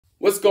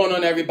What's going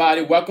on,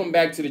 everybody? Welcome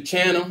back to the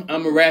channel.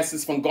 I'm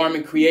Erastus from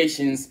Garment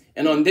Creations,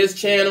 and on this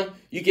channel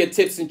you get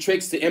tips and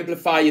tricks to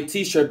amplify your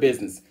t-shirt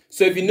business.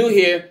 So if you're new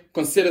here,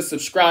 consider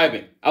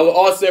subscribing. I would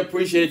also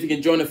appreciate if you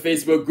can join the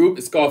Facebook group.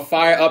 It's called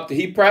Fire Up the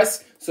Heat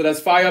Press. So that's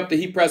Fire Up the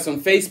Heat Press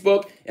on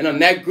Facebook, and on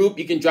that group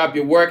you can drop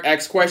your work,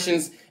 ask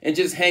questions, and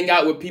just hang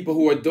out with people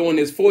who are doing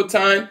this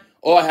full-time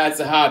or has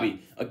a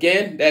hobby.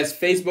 Again, that's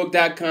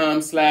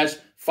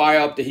facebook.com/Fire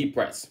Up the Heat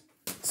Press.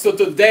 So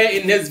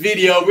today in this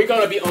video, we're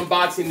going to be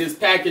unboxing this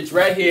package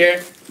right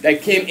here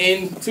that came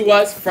in to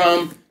us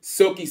from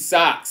Silky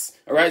Socks.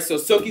 All right, so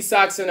Silky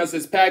Socks sent us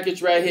this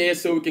package right here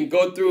so we can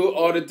go through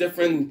all the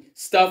different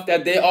stuff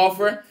that they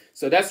offer.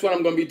 So that's what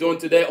I'm going to be doing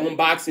today,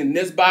 unboxing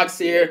this box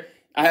here.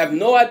 I have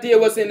no idea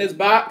what's in this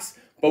box,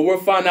 but we'll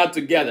find out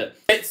together.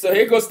 Right, so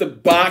here goes the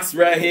box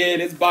right here.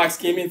 This box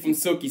came in from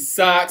Silky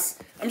Socks.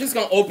 I'm just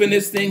going to open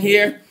this thing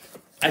here.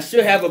 I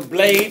should have a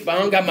blade, but I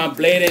don't got my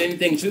blade or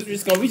anything.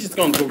 We're just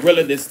gonna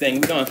gorilla this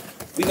thing.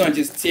 We're gonna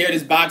just tear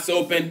this box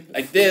open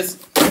like this.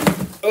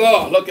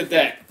 Oh, look at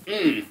that.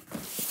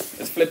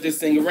 Let's flip this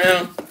thing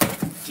around,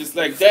 just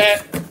like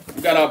that.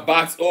 We got our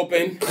box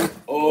open.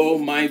 Oh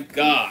my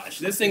gosh,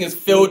 this thing is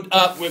filled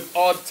up with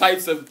all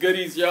types of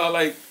goodies, y'all.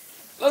 Like,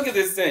 look at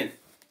this thing.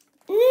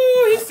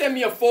 Ooh, he sent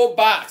me a full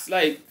box.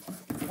 Like,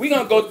 we're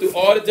gonna go through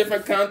all the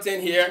different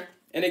content here.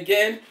 And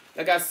again,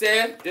 like I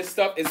said, this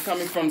stuff is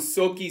coming from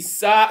Silky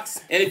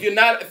Socks. And if you're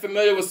not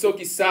familiar with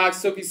Silky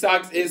Socks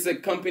is a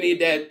company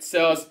that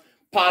sells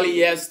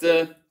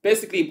polyester,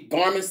 basically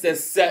garments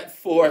that's set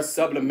for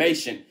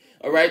sublimation.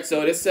 All right,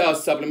 so they sell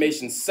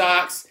sublimation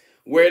socks,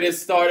 where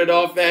this started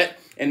off at.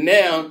 And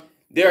now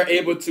they're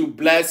able to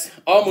bless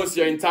almost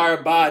your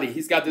entire body.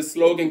 He's got this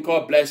slogan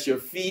called bless your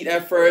feet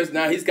at first.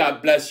 Now he's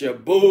got bless your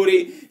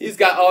booty. He's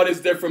got all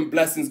these different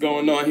blessings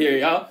going on here,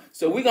 y'all.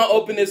 So we're going to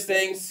open this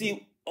thing,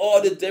 see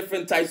all the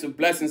different types of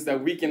blessings that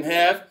we can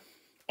have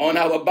on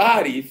our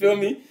body. You feel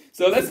me?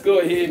 So let's go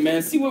ahead,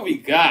 man. See what we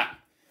got.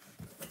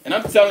 And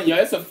I'm telling you,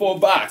 it's a full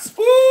box.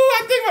 Ooh,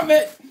 I think I'm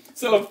it.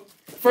 So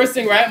first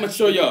thing, right, I'm going to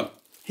show y'all.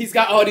 He's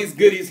got all these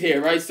goodies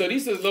here, right? So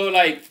these are little,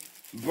 like,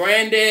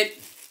 branded,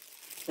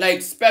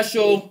 like,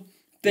 special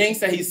things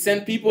that he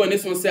sent people. And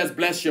this one says,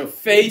 bless your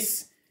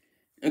face.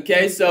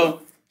 Okay,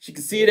 so you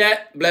can see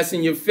that,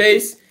 blessing your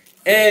face.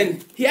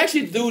 And he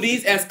actually do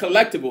these as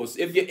collectibles.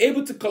 If you're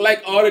able to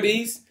collect all of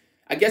these,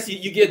 I guess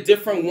you get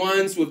different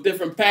ones with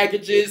different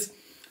packages.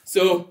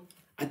 So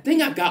I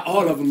think I got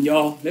all of them,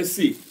 y'all. Let's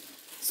see.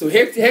 So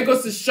here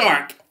goes the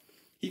shark.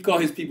 He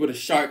called his people the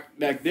shark.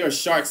 Like, there are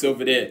sharks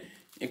over there.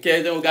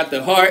 Okay, then we got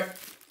the heart.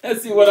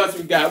 Let's see what else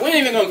we got. We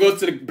ain't even gonna go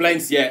to the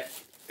blanks yet,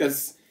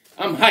 because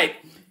I'm hyped.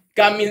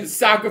 Got me the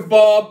soccer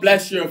ball.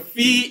 Bless your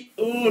feet.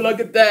 Ooh,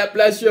 look at that.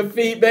 Bless your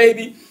feet,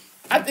 baby.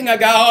 I think I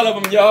got all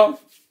of them, y'all.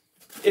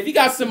 If you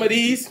got some of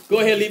these, go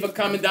ahead and leave a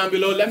comment down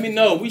below. Let me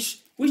know which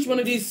one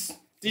of these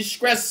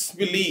stress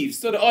relieves.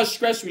 So they're all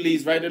stress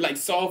relieves, right? They're like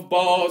soft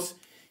balls.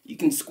 You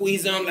can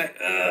squeeze them like,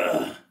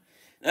 ugh.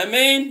 I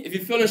mean, if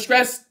you're feeling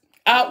stressed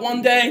out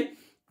one day,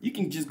 you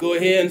can just go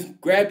ahead and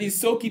grab these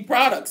Silky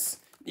products.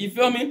 You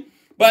feel me?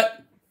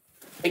 But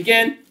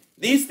again,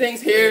 these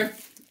things here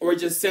were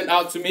just sent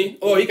out to me.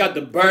 Oh, he got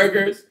the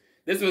burgers.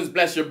 This was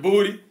bless your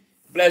booty.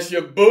 Bless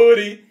your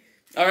booty.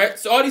 All right,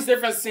 so all these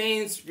different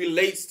scenes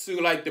relates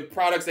to, like, the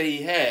products that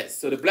he has.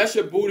 So the Bless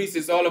Your Booties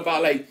is all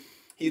about, like,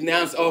 he's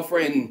now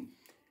offering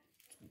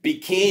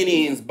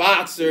bikinis,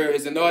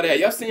 boxers, and all that.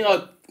 Y'all seen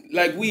how,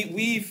 like,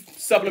 we've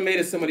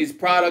sublimated some of these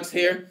products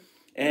here.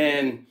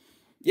 And,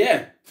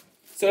 yeah.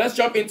 So let's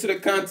jump into the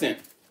content.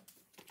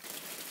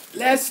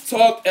 Let's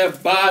talk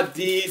about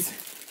these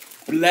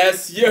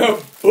Bless Your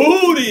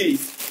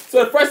Booties.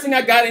 So the first thing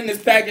I got in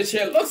this package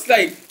here looks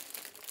like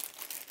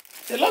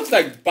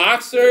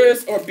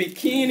boxers or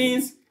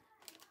bikinis.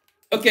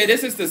 Okay,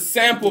 this is the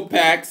sample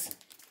packs.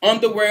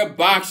 Underwear,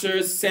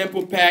 boxers,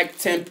 sample pack,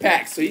 10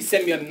 packs. So he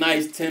sent me a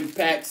nice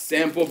 10-pack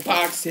sample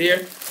box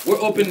here.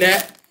 We'll open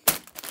that.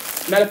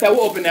 Matter of fact,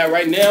 we'll open that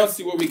right now.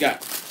 See what we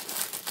got.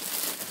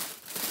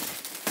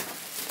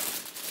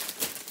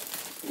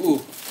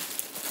 Ooh.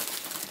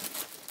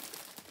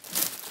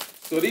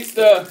 So these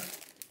the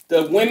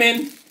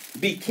women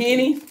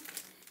bikini.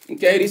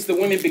 Okay, these are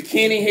the women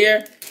bikini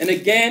here. And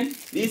again,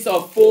 these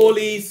are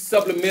fully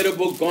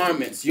sublimatable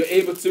garments. You're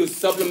able to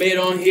sublimate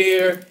on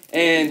here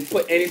and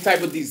put any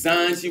type of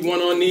designs you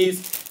want on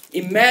these.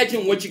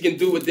 Imagine what you can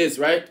do with this,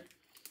 right?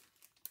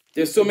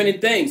 There's so many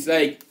things.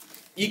 Like,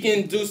 you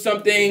can do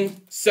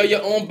something, sell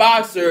your own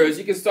boxers.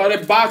 You can start a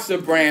boxer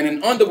brand,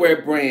 an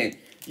underwear brand.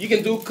 You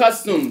can do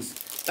customs.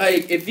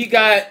 Like, if you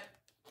got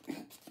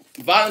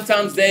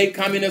Valentine's Day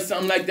coming or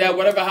something like that,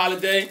 whatever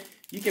holiday,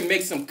 you can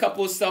make some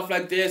couple stuff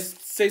like this.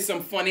 Say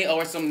some funny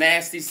or some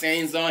nasty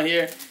sayings on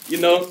here. You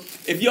know,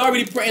 if you're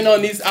already printing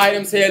on these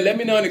items here, let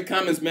me know in the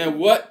comments, man.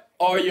 What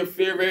are your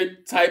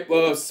favorite type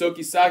of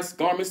Silky Socks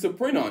garments to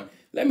print on?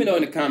 Let me know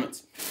in the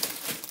comments.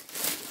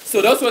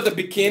 So those were the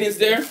bikinis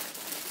there.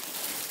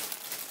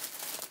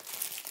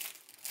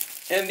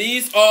 And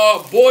these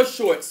are board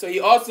shorts. So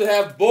you also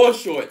have board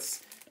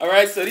shorts. All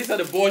right, so these are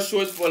the board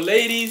shorts for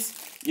ladies.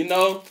 You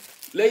know,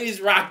 ladies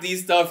rock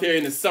these stuff here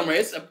in the summer.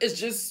 It's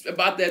just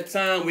about that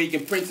time where you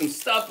can print some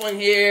stuff on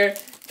here.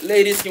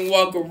 Ladies can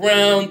walk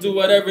around, do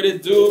whatever they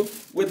do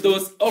with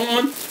those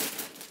on.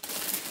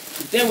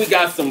 Then we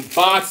got some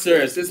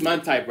boxers. This is my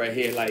type right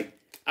here. Like,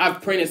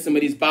 I've printed some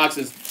of these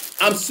boxers.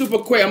 I'm super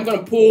quick. I'm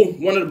going to pull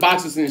one of the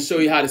boxers and show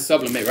you how to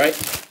sublimate, right?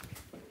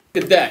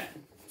 Look at that.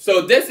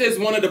 So this is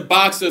one of the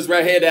boxers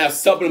right here that I've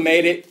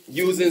sublimated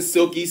using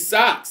Silky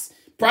Socks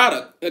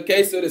product.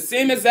 Okay, so the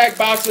same exact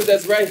boxer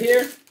that's right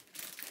here.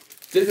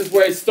 This is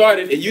where it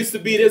started. It used to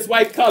be this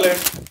white color.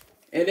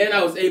 And then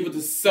I was able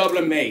to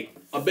sublimate,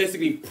 or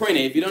basically print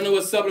it. If you don't know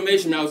what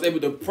sublimation means, I was able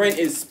to print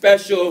a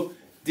special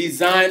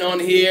design on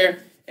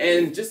here.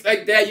 And just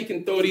like that, you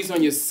can throw these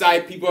on your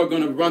site. People are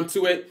going to run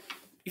to it.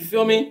 You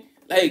feel me?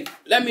 Like,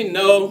 let me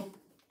know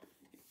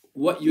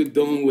what you're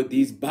doing with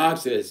these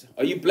boxes.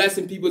 Are you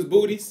blessing people's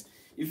booties?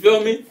 You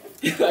feel me?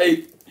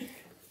 Like,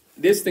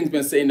 this thing's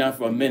been sitting down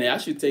for a minute. I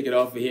should take it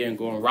off of here and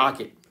go and rock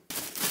it.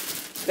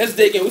 Let's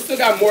dig in. We still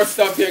got more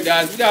stuff here,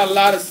 guys. We got a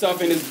lot of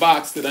stuff in this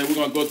box today we're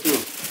going to go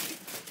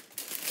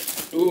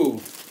through. Ooh.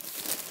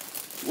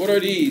 What are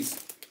these?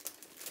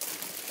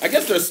 I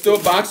guess they're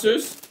still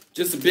boxers,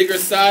 just a bigger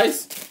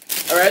size.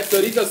 All right,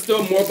 so these are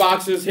still more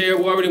boxers here.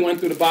 We already went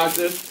through the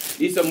boxers.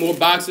 These are more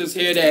boxers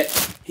here that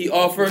he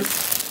offers.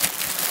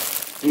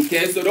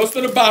 Okay, so those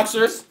are the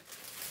boxers.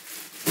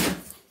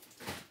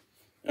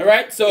 All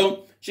right,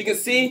 so as you can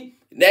see,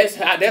 that's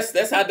how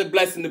they're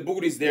blessing the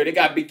booties there. They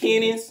got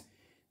bikinis,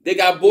 they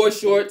got boy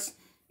shorts,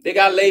 they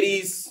got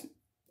ladies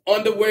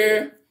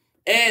underwear,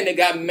 and they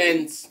got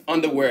men's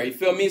underwear. You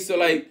feel me? So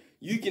like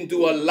you can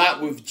do a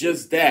lot with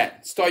just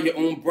that. Start your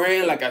own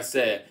brand, like I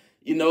said.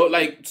 You know,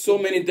 like so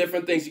many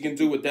different things you can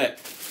do with that.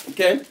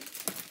 Okay,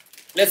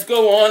 let's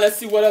go on. Let's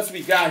see what else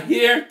we got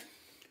here.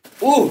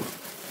 Ooh,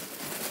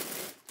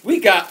 we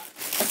got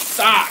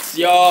socks,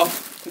 y'all.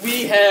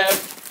 We have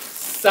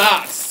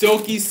socks,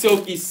 silky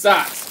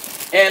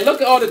socks. And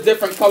look at all the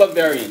different color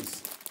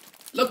variants.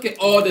 Look at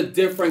all the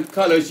different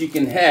colors you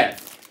can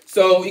have.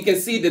 So you can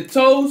see the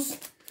toes.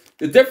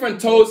 The different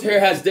toes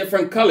here has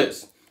different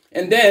colors.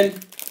 And then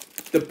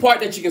the part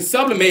that you can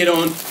sublimate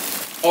on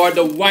are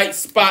the white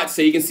spots.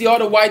 So you can see all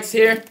the whites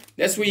here.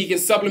 That's where you can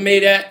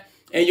sublimate at.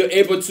 And you're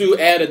able to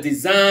add a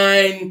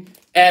design,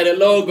 add a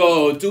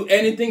logo, do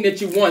anything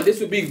that you want. This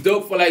would be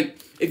dope for like,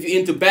 if you're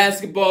into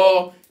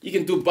basketball, you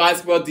can do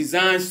basketball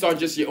design, start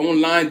just your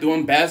own line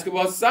doing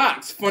basketball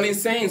socks, fun and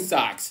sane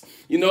socks,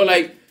 you know,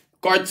 like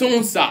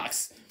cartoon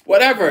socks,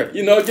 whatever.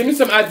 You know, give me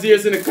some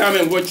ideas in the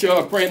comment what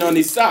you're printing on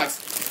these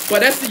socks.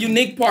 But that's the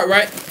unique part,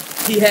 right?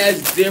 He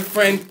has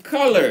different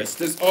colors.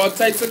 There's all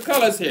types of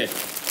colors here.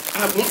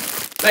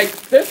 Like,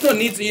 there's no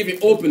need to even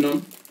open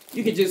them.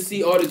 You can just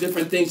see all the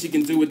different things you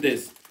can do with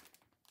this.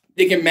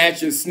 They can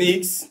match your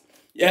sneaks.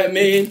 You know what I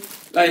mean?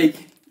 Like,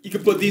 you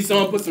can put these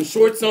on, put some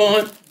shorts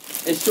on,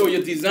 and show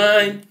your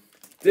design.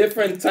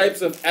 Different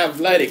types of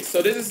athletics.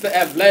 So this is the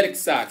athletic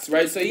socks,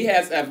 right? So he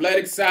has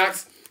athletic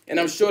socks, and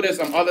I'm sure there's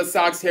some other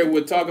socks here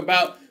we'll talk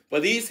about.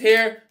 But these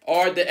here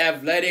are the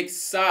athletic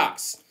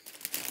socks.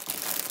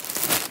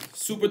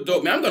 Super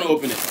dope, man. I'm going to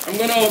open it. I'm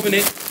going to open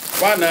it.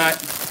 Why not?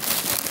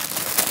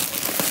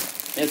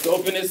 Let's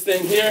open this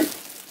thing here.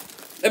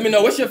 Let me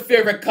know, what's your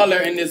favorite color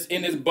in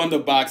this bundle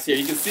box here?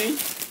 You can see?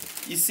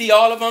 You see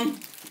all of them?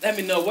 Let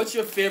me know, what's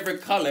your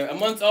favorite color?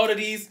 Amongst all of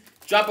these,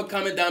 drop a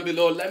comment down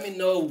below. Let me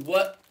know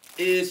what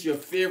is your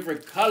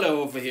favorite color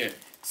over here.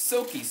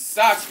 Silky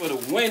socks for the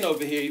win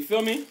over here, you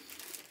feel me?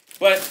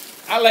 But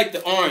I like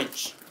the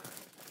orange.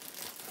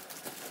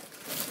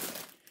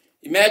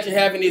 Imagine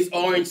having these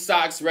orange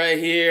socks right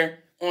here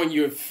on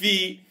your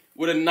feet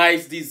with a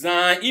nice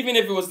design. Even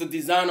if it was the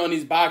design on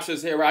these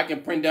boxers here where I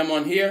can print them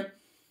on here.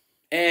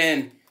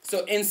 And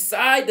so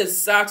inside the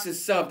socks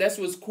itself, that's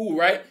what's cool,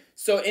 right?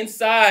 So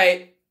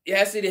inside, it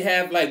has to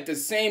have like the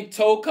same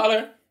toe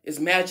color is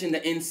matching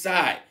the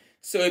inside.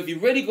 So if you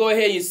really go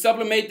ahead and you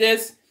sublimate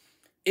this,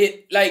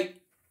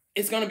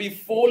 it's gonna be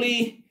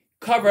fully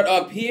covered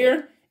up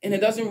here, and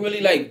it doesn't really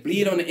like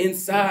bleed on the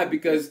inside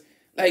because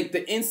like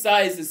the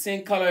inside is the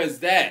same color as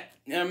that.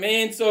 You know what I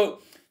mean? So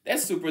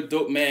that's super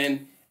dope,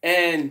 man.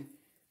 And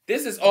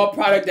this is all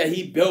product that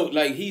he built.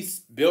 Like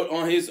he's built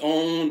on his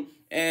own,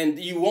 and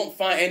you won't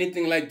find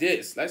anything like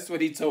this. That's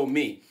what he told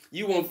me.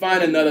 You won't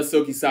find another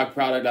silky sock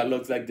product that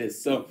looks like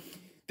this. So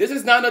this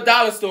is not a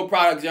dollar store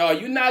product, y'all.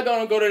 You're not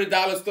gonna go to the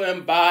dollar store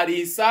and buy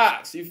these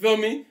socks. You feel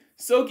me?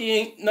 Silky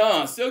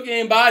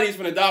ain't buy these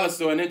from the dollar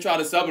store and then try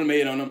to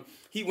sublimate on them.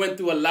 He went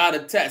through a lot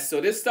of tests. So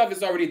this stuff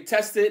is already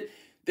tested.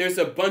 There's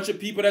a bunch of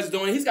people that's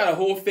doing it. He's got a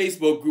whole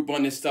Facebook group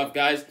on this stuff,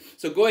 guys.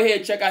 So go ahead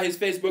and check out his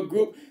Facebook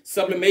group,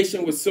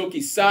 Sublimation with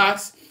Silky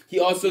Socks. He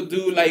also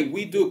do, like,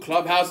 we do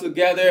Clubhouse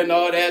together and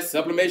all that,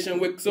 Sublimation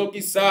with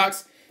Silky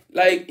Socks.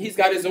 Like, he's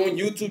got his own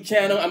YouTube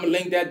channel. I'm going to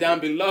link that down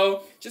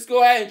below. Just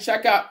go ahead and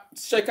check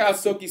out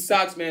Silky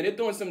Socks, man. They're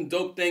doing some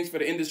dope things for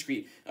the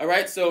industry. All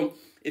right, so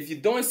if you're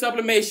doing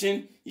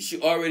sublimation, you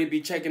should already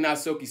be checking out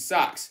Silky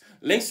Socks.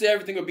 Links to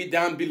everything will be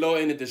down below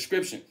in the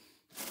description.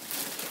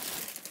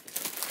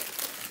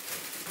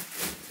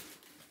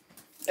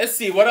 let's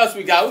see what else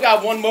we got. We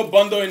got one more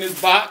bundle in this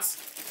box.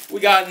 We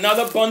got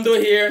another bundle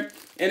here.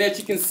 And as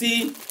you can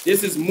see,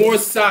 this is more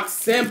sock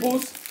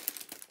samples.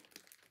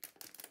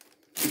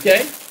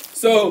 Okay,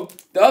 so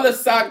the other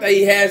sock that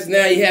he has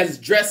now, he has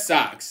dress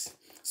socks.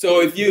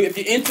 So if you're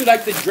into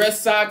like the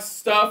dress socks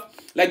stuff,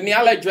 like me,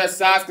 I like dress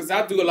socks because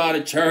I do a lot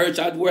of church.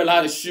 I wear a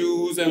lot of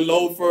shoes and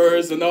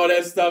loafers and all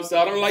that stuff. So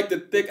I don't like the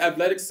thick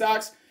athletic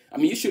socks. I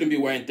mean, you shouldn't be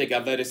wearing thick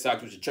athletic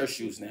socks with your church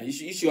shoes now. You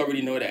should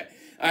already know that.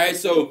 All right,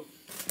 so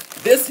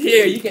this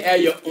here, you can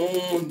add your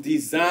own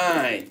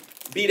design.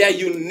 Be that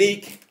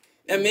unique,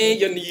 I mean,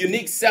 your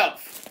unique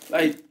self.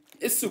 Like,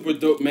 it's super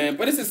dope, man.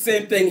 But it's the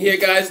same thing here,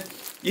 guys.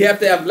 You have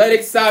the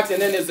athletic socks,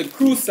 and then there's the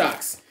crew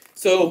socks.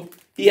 So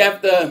you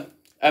have the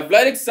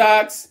athletic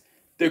socks,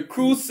 the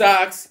crew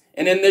socks,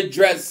 and then the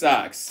dress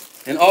socks.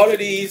 And all of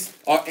these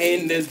are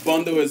in this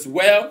bundle as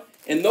well.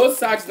 And those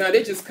socks now,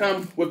 they just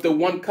come with the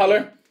one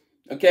color.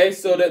 Okay,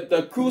 so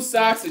the crew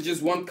socks is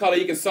just one color.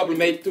 You can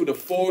sublimate through the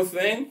full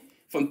thing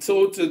from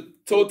toe to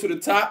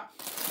the top.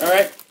 All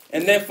right,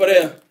 and then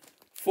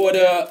for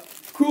the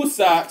crew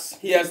socks,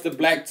 he has the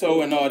black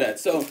toe and all that.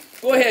 So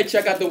go ahead and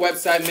check out the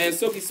website, man.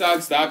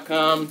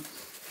 SilkySocks.com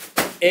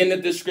in the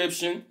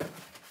description.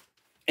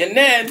 And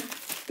then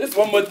there's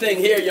one more thing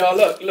here, y'all.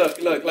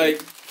 Look.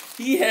 Like,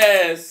 he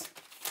has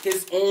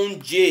his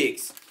own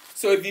jigs.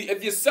 So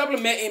if you're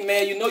supplementing,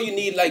 man, you know you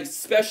need like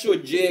special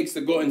jigs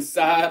to go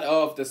inside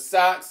of the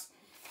socks.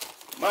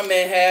 My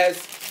man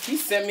he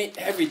sent me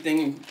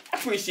everything. I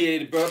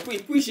appreciate it, bro.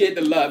 Appreciate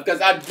the love, because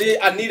I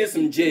needed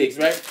some jigs,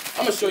 right?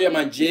 I'm gonna show you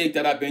my jig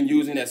that I've been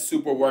using that's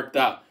super worked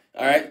out.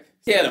 All right,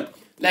 get them.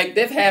 Like,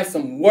 they've had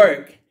some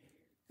work.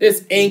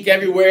 There's ink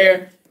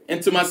everywhere,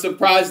 and to my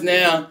surprise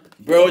now,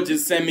 bro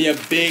just sent me a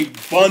big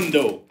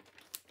bundle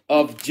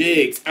of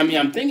jigs. I mean,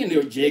 I'm thinking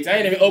they're jigs. I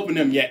ain't even opened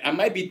them yet. I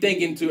might be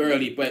thinking too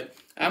early, but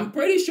I'm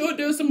pretty sure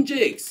there's some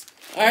jigs.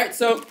 All right,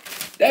 so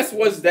that's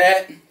what's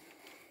that.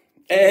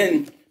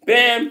 And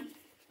bam,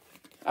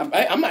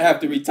 I might have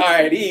to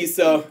retire these,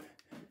 so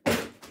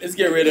let's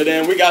get rid of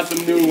them. We got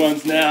some new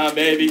ones now,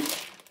 baby.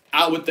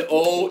 Out with the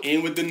old,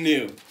 in with the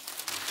new.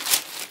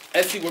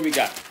 Let's see what we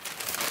got.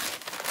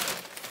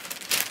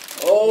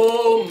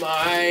 Oh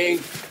my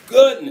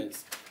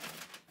goodness.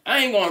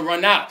 I ain't gonna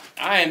run out.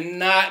 I am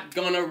not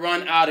gonna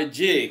run out of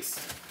jigs.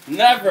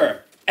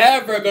 Never,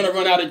 ever gonna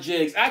run out of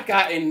jigs. I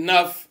got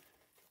enough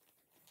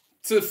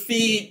to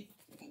feed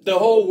the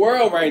whole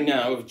world right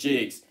now with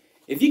jigs.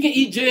 If you can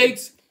eat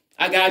jigs,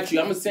 I got you.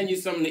 I'm gonna send you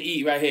something to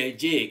eat right here,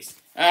 jigs.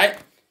 All right?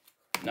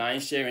 No, I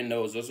ain't sharing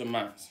those. Those are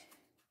mine.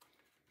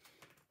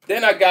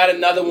 Then I got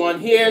another one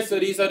here. So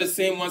these are the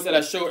same ones that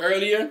I showed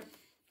earlier.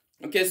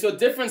 Okay, so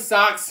different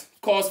socks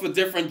calls for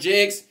different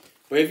jigs.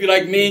 But if you're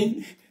like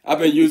me, I've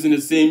been using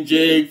the same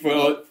jig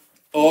for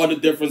all the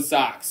different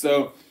socks.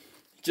 So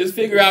just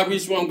figure out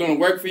which one going to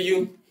work for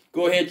you.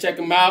 Go ahead and check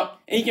them out.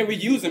 And you can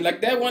reuse them.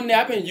 Like that one there,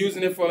 I've been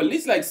using it for at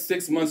least like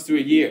 6 months to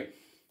a year.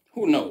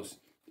 Who knows?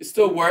 It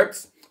still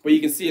works, but you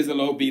can see it's a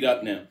little beat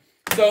up now.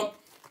 So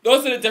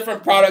those are the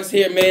different products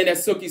here, man, that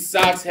Silky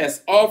Socks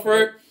has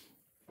offered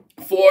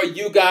for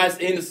you guys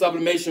in the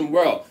sublimation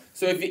world.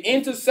 So if you're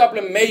into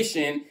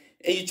sublimation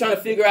and you're trying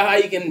to figure out how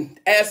you can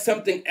add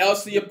something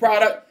else to your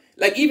product,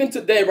 like even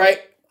today, right?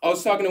 I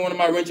was talking to one of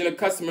my original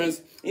customers.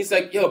 And he's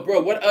like, yo,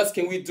 bro, what else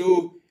can we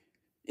do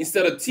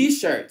instead of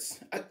t-shirts?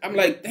 I'm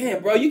like,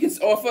 damn, bro, you can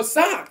offer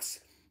socks.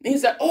 And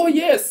he's like, oh,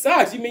 yeah,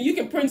 socks. You mean you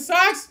can print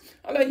socks?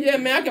 I'm like, yeah,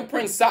 man, I can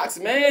print socks,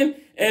 man.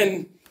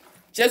 And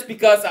just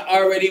because I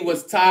already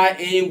was tied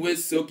in with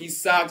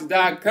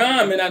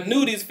SilkySocks.com and I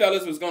knew these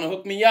fellas was going to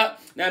hook me up.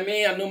 Now, I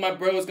mean, I knew my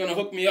bro was going to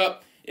hook me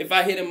up if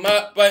I hit him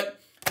up. But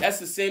that's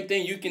the same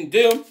thing you can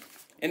do.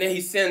 And then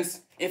he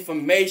sends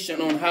information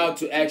on how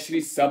to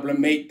actually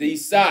sublimate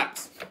these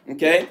socks.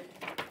 Okay?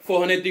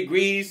 400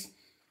 degrees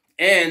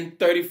and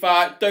 30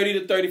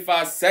 to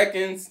 35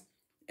 seconds.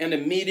 And the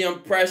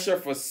medium pressure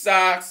for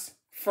socks,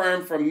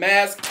 firm for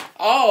mask.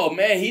 Oh,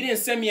 man, he didn't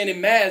send me any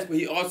masks, but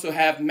he also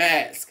have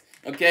masks.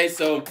 Okay,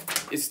 so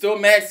it's still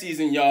mask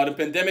season, y'all. The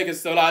pandemic is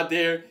still out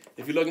there.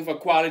 If you're looking for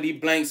quality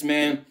blanks,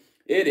 man,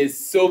 it is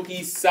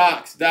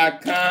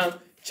SilkySocks.com.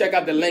 Check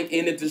out the link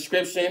in the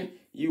description.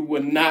 You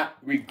will not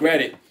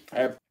regret it.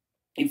 All right.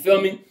 You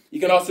feel me? You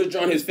can also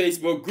join his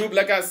Facebook group,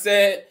 like I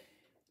said.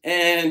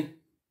 And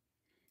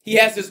he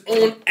has his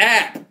own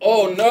app.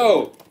 Oh,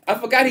 no. I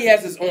forgot he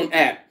has his own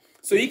app.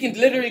 So you can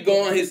literally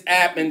go on his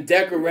app and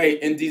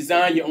decorate and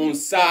design your own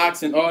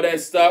socks and all that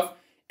stuff.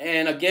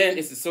 And again,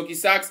 it's the Silky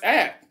Socks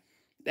app.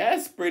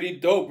 That's pretty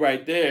dope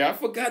right there. I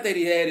forgot that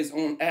he had his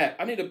own app.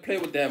 I need to play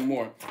with that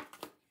more.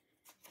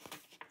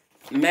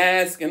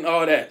 Mask and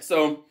all that.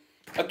 So,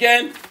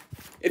 again,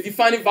 if you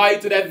find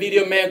value to that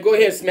video, man, go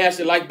ahead and smash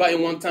the like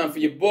button one time for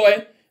your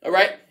boy. All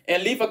right?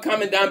 And leave a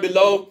comment down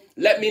below.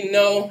 Let me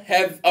know,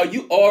 are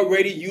you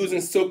already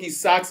using Silky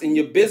Socks in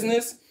your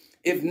business?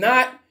 If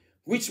not,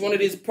 which one of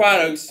these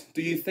products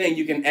do you think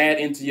you can add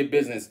into your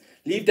business?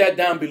 Leave that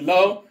down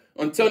below.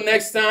 Until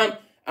next time,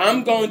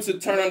 I'm going to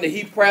turn on the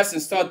heat press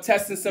and start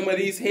testing some of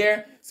these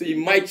here. So you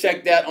might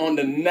check that on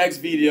the next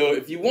video.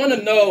 If you want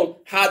to know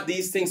how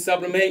these things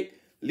sublimate,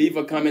 leave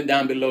a comment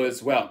down below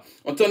as well.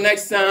 Until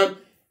next time,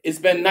 it's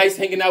been nice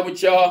hanging out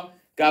with y'all.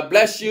 God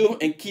bless you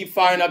and keep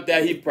firing up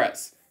that heat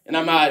press. And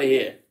I'm out of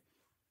here.